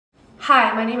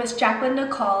Hi, my name is Jaclyn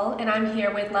Nicole, and I'm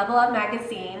here with Level Up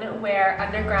Magazine, where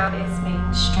underground is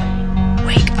mainstream.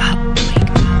 Wake up,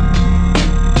 wake up.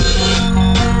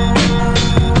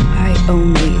 I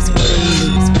own these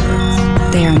words.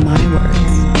 They are my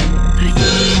words. Not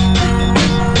yours.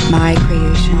 My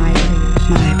creation,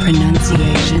 my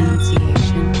pronunciation,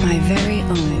 my very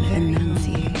own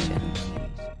enunciation.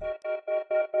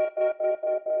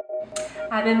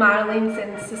 I've been modeling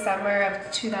since December of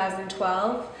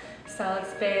 2012. So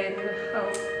it's been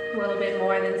a little bit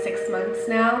more than 6 months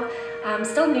now. I'm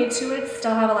still new to it,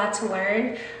 still have a lot to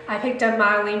learn. I picked up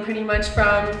modeling pretty much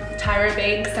from Tyra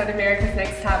Banks on America's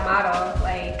Next Top Model.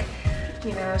 Like,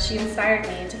 you know, she inspired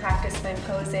me to practice my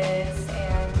poses,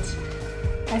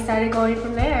 and I started going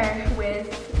from there with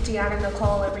Jaclyn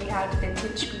Nicole, a rehab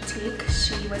vintage boutique.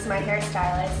 She was my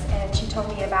hairstylist, and she told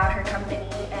me about her company,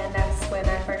 and that's when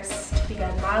I first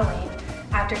began modeling.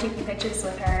 After taking pictures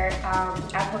with her,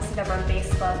 I posted them on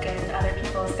Facebook, and other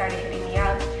people started hitting me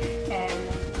up,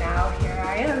 and now here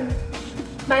I am.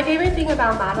 My favorite thing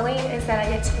about modeling is that I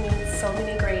get to meet so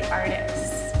many great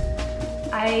artists.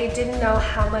 I didn't know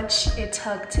how much it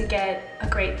took to get a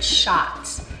great shot.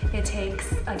 It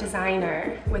takes a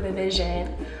designer with a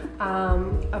vision,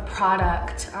 a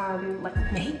product,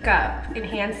 like makeup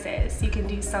enhances. You can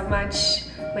do so much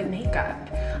with makeup.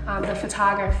 The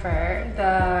photographer,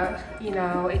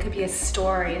 it could be a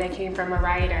story that came from a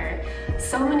writer.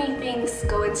 So many things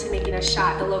go into making a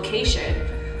shot. The location,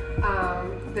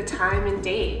 the time and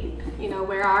date,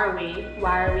 where are we?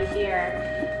 Why are we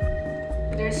here?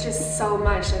 There's just so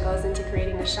much that goes into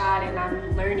creating a shot, and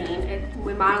I'm learning.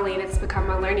 With modeling, it's become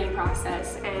a learning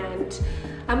process, and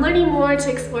I'm learning more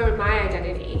to explore my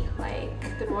identity.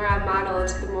 Like, the more I've modeled,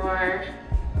 the more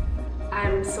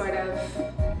I'm sort of,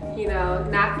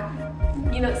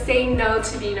 not, saying no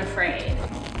to being afraid.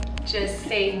 Just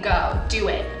saying go, do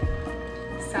it.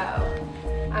 So,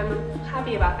 I'm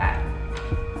happy about that.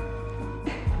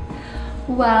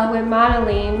 Well, with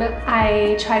modeling,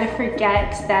 I try to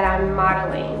forget that I'm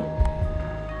modeling.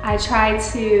 I try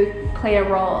to play a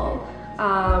role,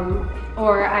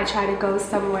 or I try to go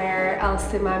somewhere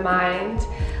else in my mind.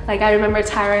 Like, I remember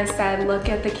Tyra said, look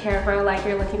at the camera like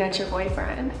you're looking at your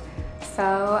boyfriend.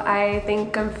 So I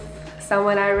think of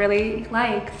someone I really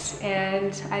liked,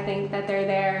 and I think that they're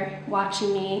there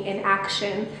watching me in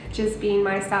action, just being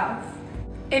myself.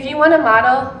 If you want to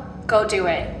model, go do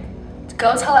it.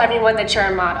 Go tell everyone that you're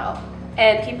a model,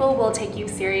 and people will take you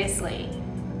seriously.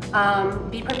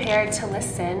 Be prepared to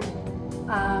listen,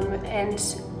 and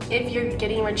if you're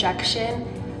getting rejection,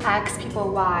 ask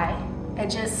people why, and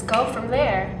just go from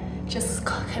there. Just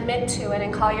commit to it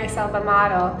and call yourself a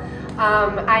model.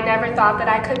 I never thought that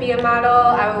I could be a model.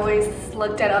 I always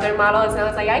looked at other models and I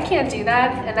was like, I can't do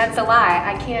that, and that's a lie.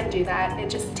 I can't do that. It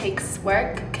just takes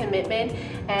work, commitment,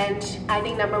 and I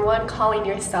think number one, calling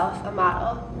yourself a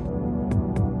model.